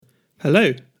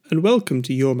Hello, and welcome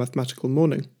to Your Mathematical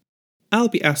Morning. I'll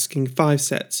be asking 5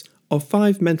 sets of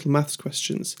 5 mental maths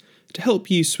questions to help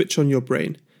you switch on your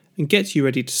brain and get you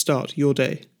ready to start your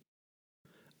day.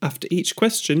 After each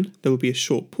question, there will be a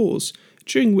short pause,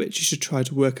 during which you should try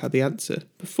to work out the answer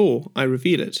before I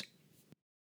reveal it.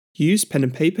 Use pen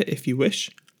and paper if you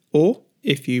wish, or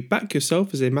if you back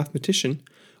yourself as a mathematician,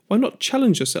 why not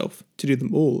challenge yourself to do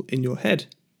them all in your head?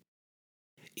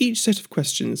 Each set of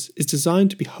questions is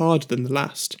designed to be harder than the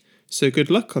last, so good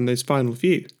luck on those final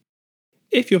few.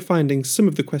 If you're finding some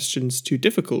of the questions too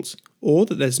difficult, or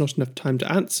that there's not enough time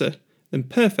to answer, then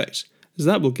perfect, as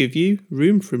that will give you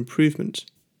room for improvement.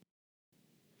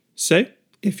 So,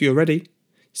 if you're ready,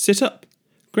 sit up,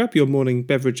 grab your morning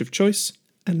beverage of choice,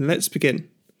 and let's begin.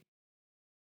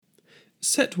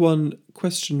 Set 1,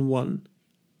 question 1.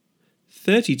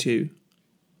 32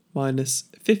 minus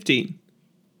 15.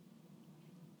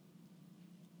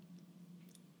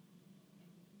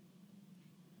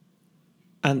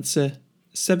 Answer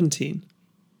 17.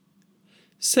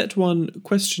 Set 1,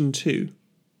 question 2.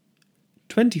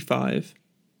 25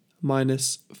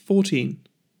 minus 14.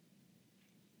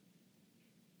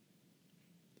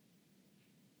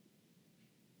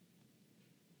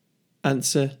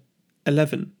 Answer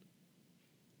 11.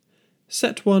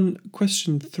 Set 1,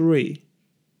 question 3.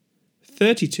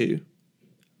 32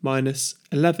 minus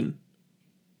 11.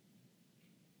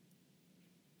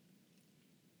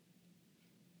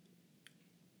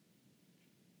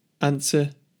 Answer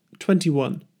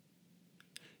 21.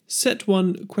 Set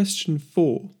 1, question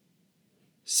 4.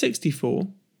 64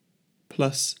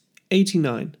 plus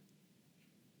 89.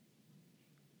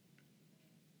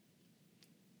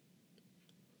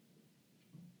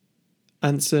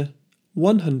 Answer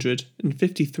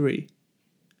 153.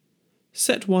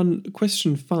 Set 1,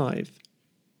 question 5.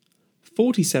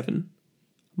 47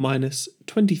 minus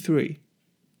 23.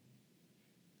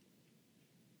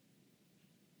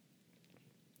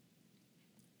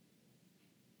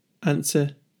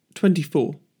 Answer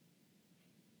 24.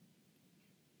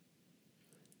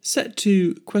 Set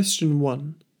 2, question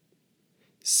 1.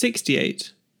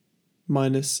 68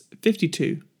 minus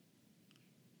 52.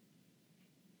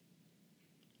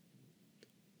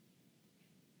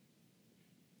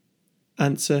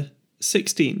 Answer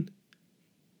 16.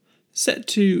 Set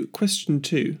 2, question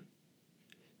 2.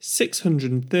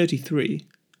 633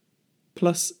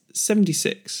 plus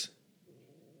 76.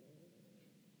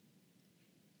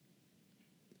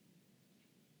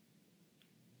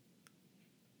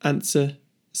 Answer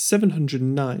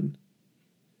 709.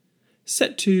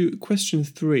 Set 2, question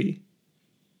 3.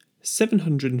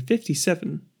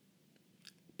 757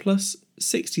 plus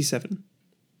 67.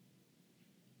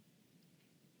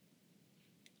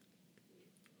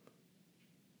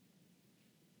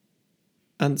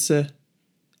 Answer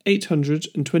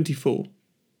 824.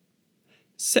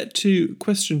 Set 2,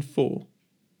 question 4.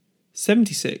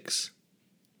 76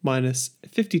 minus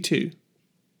 52.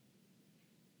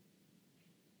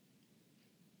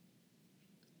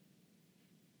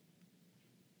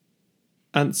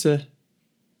 Answer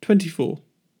 24.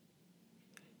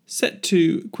 Set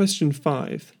 2, question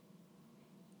 5.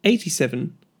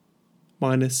 87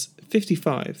 minus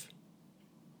 55.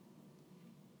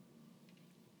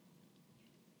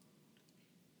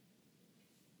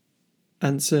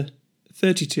 Answer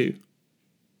 32.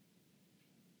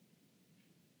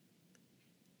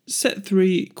 Set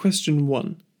 3, question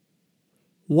 1.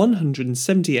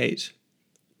 178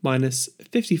 minus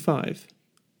 55.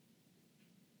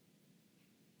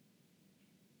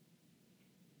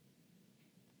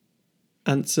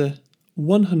 Answer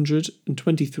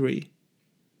 123.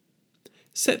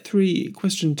 Set 3,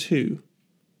 question 2.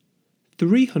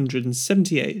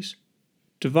 378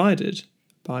 divided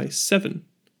by 7.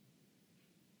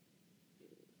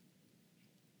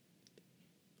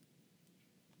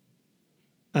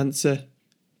 Answer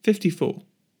 54.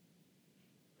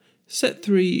 Set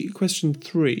 3, question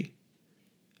 3.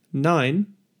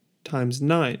 9 times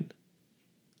 9.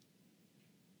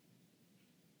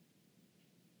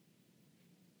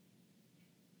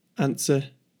 Answer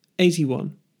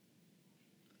 81.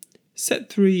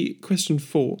 Set 3, question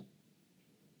 4.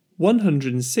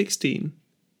 116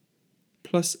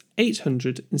 plus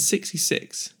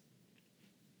 866.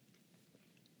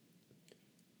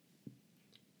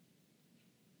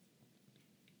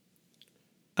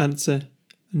 Answer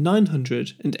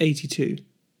 982.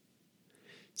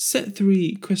 Set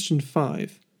 3, question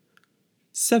 5.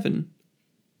 7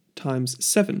 times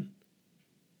 7.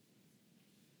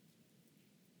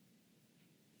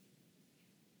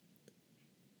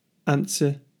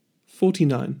 Answer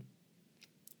 49.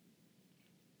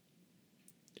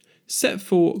 Set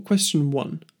 4, question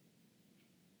 1.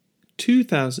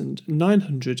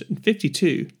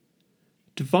 2,952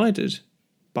 divided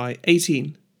by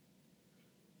 18.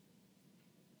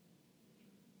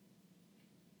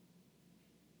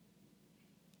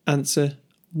 Answer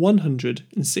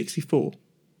 164.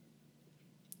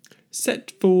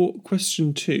 Set for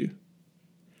question 2.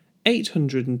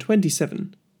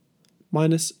 827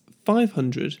 minus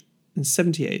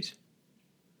 578.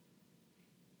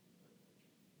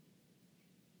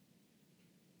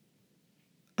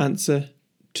 Answer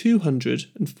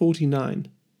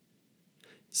 249.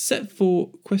 Set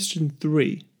for question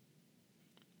 3.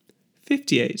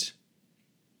 58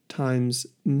 times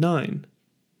 9.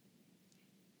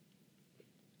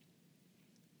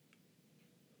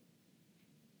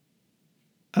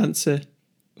 Answer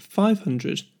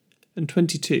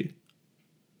 522.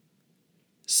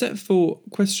 Set for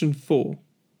question 4.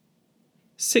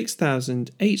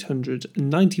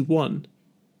 6,891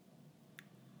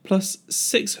 plus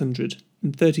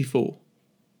 634.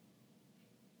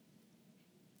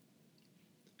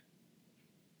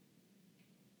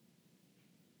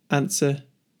 Answer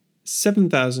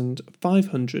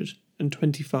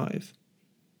 7,525.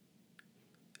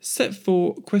 Set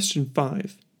for question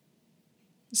 5.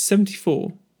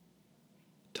 74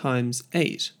 times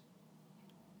 8.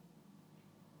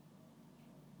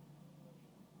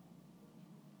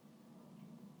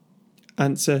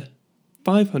 Answer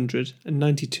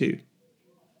 592.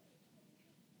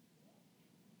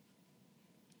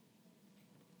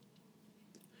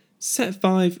 Set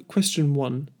 5, question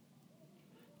 1.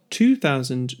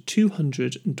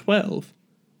 2,212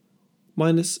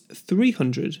 minus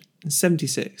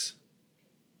 376.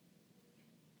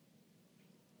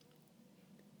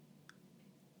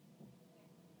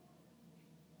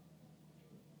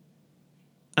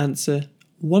 Answer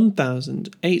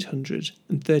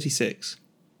 1,836.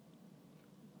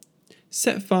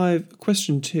 Set 5,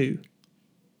 question 2.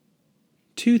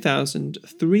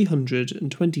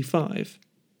 2,325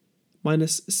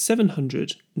 minus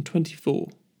 724.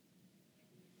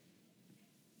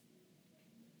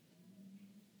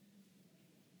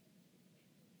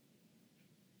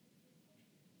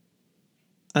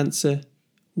 Answer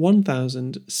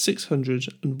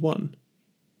 1,601.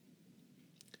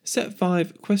 Set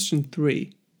 5, question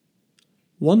 3.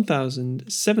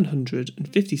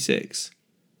 1,756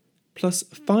 plus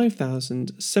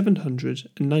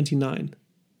 5,799.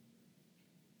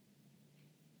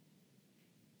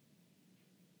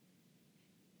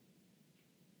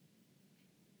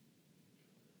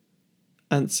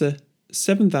 Answer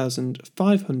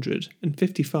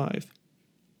 7,555.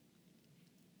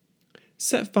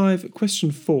 Set 5,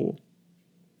 question 4.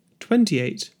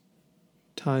 28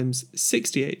 times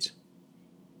 68.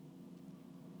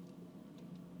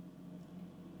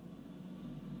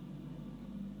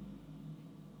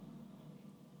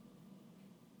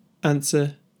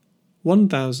 Answer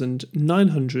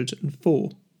 1,904.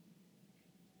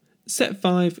 Set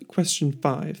 5, question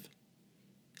 5.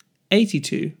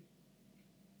 82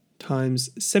 times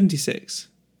 76.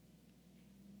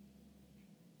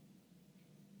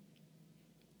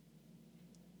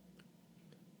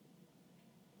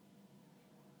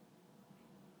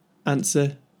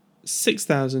 Answer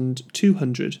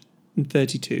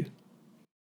 6,232.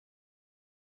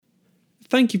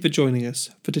 Thank you for joining us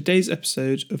for today's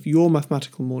episode of Your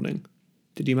Mathematical Morning.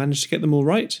 Did you manage to get them all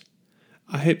right?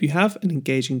 I hope you have an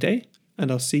engaging day,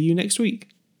 and I'll see you next week.